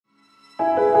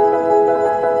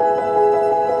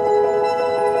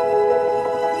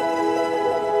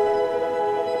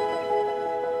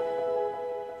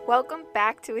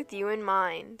act with you in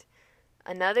mind.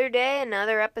 Another day,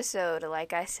 another episode,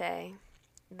 like I say.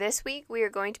 This week we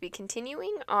are going to be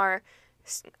continuing our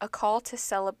A Call to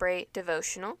Celebrate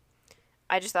devotional.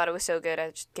 I just thought it was so good,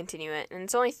 I just continue it. And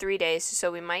it's only 3 days,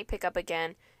 so we might pick up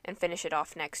again and finish it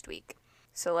off next week.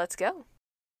 So let's go.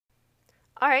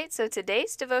 Alright, so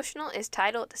today's devotional is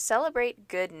titled Celebrate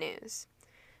Good News.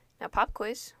 Now, pop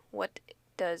quiz, what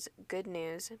does good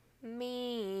news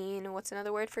mean? What's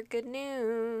another word for good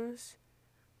news?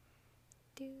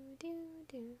 I'm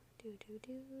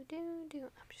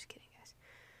just kidding, guys.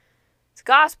 It's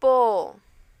gospel.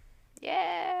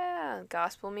 Yeah,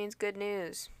 gospel means good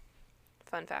news.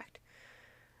 Fun fact.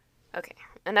 Okay,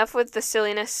 enough with the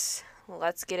silliness.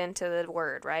 Let's get into the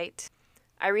word, right?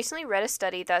 I recently read a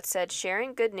study that said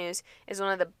sharing good news is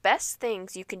one of the best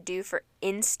things you can do for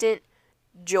instant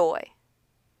joy.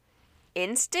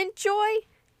 Instant joy?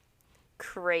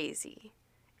 Crazy.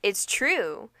 It's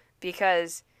true,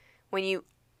 because when you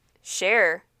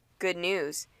share good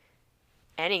news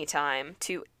anytime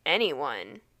to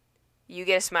anyone, you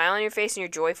get a smile on your face and you're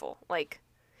joyful. Like,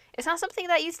 it's not something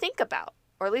that you think about,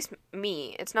 or at least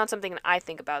me, it's not something that I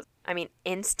think about. I mean,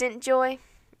 instant joy?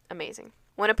 Amazing.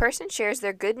 When a person shares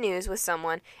their good news with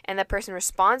someone and that person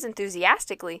responds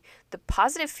enthusiastically, the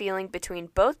positive feeling between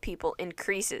both people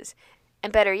increases.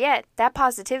 And better yet, that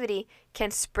positivity can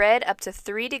spread up to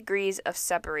 3 degrees of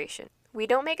separation. We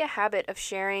don't make a habit of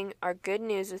sharing our good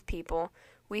news with people.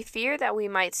 We fear that we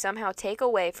might somehow take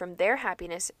away from their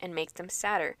happiness and make them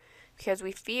sadder, because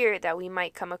we fear that we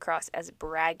might come across as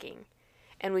bragging.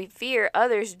 And we fear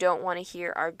others don't want to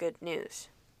hear our good news.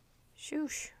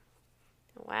 Shoosh.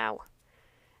 Wow.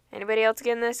 Anybody else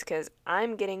getting this? Because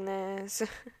I'm getting this.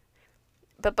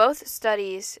 But both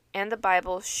studies and the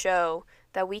Bible show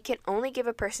that we can only give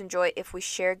a person joy if we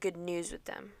share good news with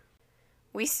them.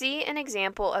 We see an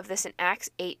example of this in Acts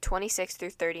 8:26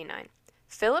 through 39.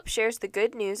 Philip shares the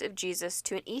good news of Jesus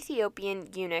to an Ethiopian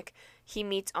eunuch he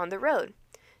meets on the road.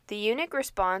 The eunuch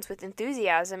responds with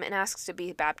enthusiasm and asks to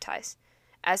be baptized.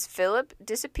 As Philip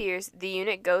disappears, the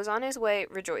eunuch goes on his way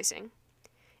rejoicing.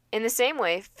 In the same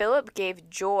way, Philip gave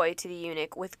joy to the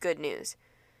eunuch with good news.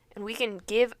 And we can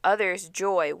give others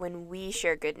joy when we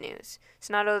share good news.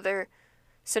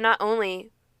 So not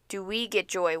only do we get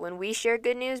joy when we share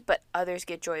good news, but others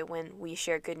get joy when we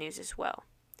share good news as well.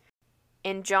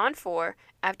 In John 4,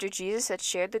 after Jesus had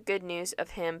shared the good news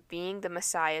of him being the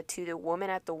Messiah to the woman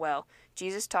at the well,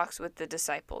 Jesus talks with the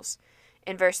disciples.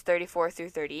 In verse 34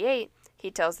 through 38,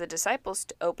 he tells the disciples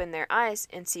to open their eyes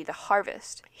and see the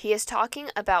harvest. He is talking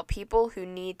about people who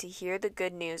need to hear the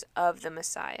good news of the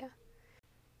Messiah.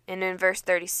 And in verse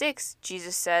 36,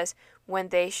 Jesus says, when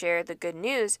they share the good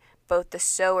news, both the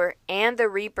sower and the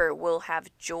reaper will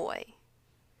have joy.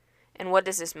 And what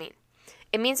does this mean?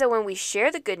 It means that when we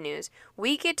share the good news,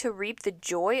 we get to reap the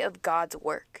joy of God's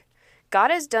work.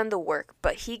 God has done the work,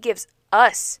 but he gives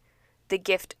us the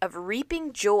gift of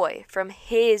reaping joy from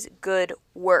his good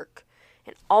work.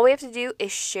 And all we have to do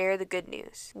is share the good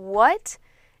news. What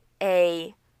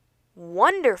a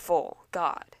wonderful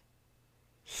God.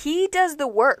 He does the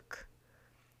work.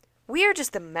 We are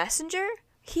just the messenger.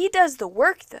 He does the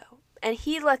work, though, and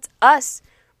he lets us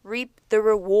reap the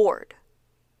reward.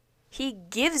 He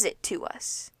gives it to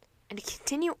us. And to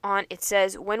continue on, it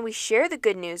says, when we share the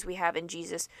good news we have in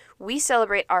Jesus, we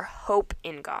celebrate our hope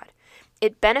in God.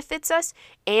 It benefits us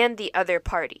and the other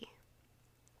party.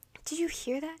 Did you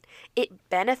hear that? It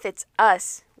benefits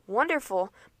us.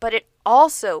 Wonderful. But it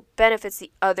also benefits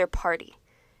the other party.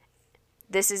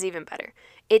 This is even better.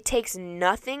 It takes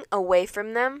nothing away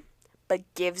from them,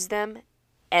 but gives them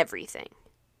everything.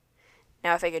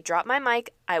 Now, if I could drop my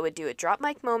mic, I would do a drop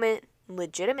mic moment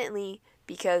legitimately,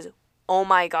 because, oh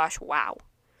my gosh, wow.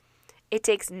 It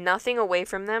takes nothing away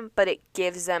from them, but it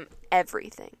gives them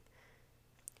everything.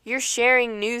 You're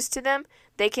sharing news to them.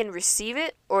 They can receive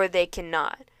it or they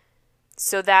cannot.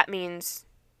 So that means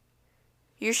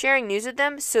you're sharing news with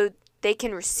them so they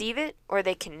can receive it or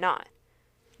they cannot.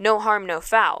 No harm, no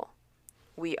foul.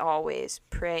 We always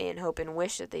pray and hope and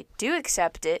wish that they do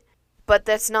accept it, but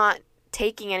that's not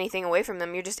taking anything away from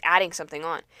them. You're just adding something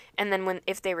on. And then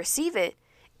if they receive it,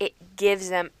 it gives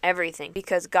them everything,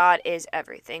 because God is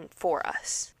everything for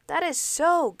us. That is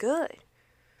so good.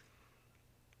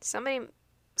 Somebody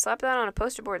slap that on a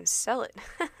poster board and sell it.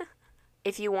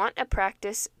 If you want a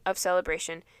practice of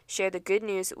celebration, share the good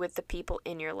news with the people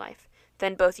in your life.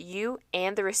 Then both you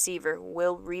and the receiver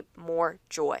will reap more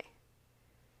joy.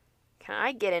 Can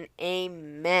I get an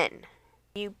amen?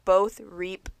 You both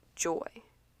reap joy.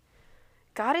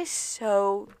 God is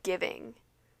so giving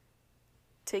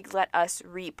to let us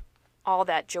reap all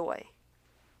that joy.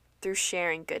 through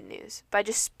sharing good news, by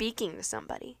just speaking to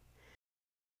somebody.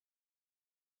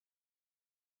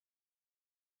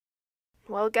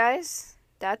 Well, guys,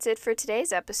 that's it for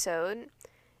today's episode.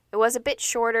 It was a bit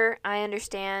shorter, I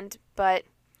understand, but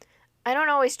I don't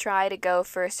always try to go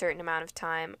for a certain amount of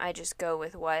time. I just go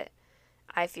with what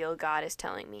I feel God is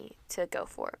telling me to go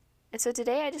for. And so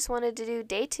today I just wanted to do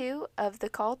day 2 of the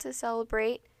Call to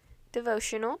Celebrate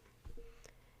devotional.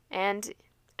 And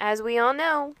as we all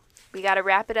know, we got to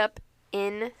wrap it up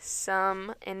in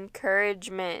some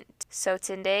encouragement. So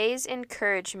today's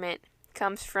encouragement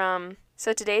comes from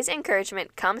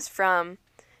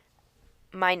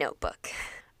my notebook.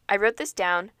 I wrote this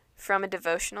down from a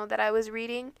devotional that I was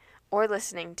reading or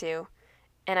listening to,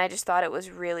 and I just thought it was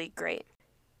really great.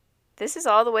 This is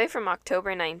all the way from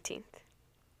October 19th.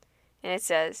 And it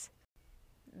says,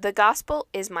 "The gospel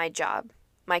is my job.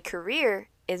 My career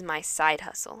is my side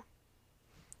hustle."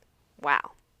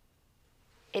 Wow.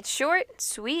 It's short,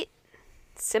 sweet,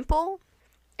 simple.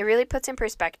 It really puts in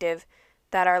perspective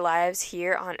that our lives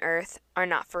here on earth are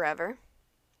not forever,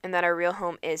 and that our real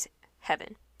home is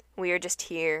heaven. We are just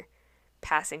here,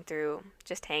 passing through,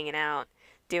 just hanging out,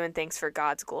 doing things for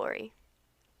God's glory.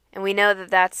 And we know that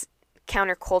that's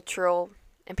countercultural,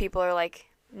 and people are like,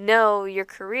 no, your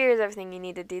career is everything, you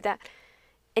need to do that.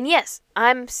 And yes,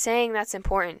 I'm saying that's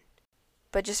important,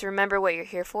 but just remember what you're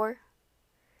here for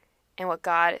and what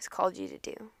God has called you to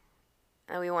do.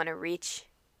 And we want to reach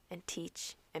and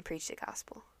teach and preach the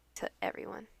gospel to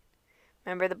everyone.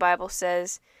 Remember, the Bible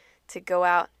says to go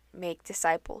out, make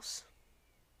disciples.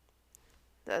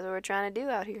 That's what we're trying to do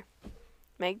out here.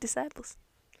 Make disciples.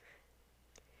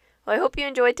 Well, I hope you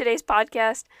enjoyed today's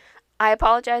podcast. I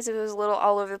apologize if it was a little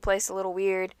all over the place, a little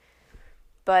weird,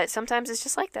 but sometimes it's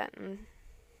just like that, and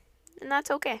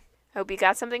that's okay. I hope you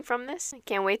got something from this. I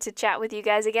can't wait to chat with you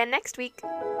guys again next week.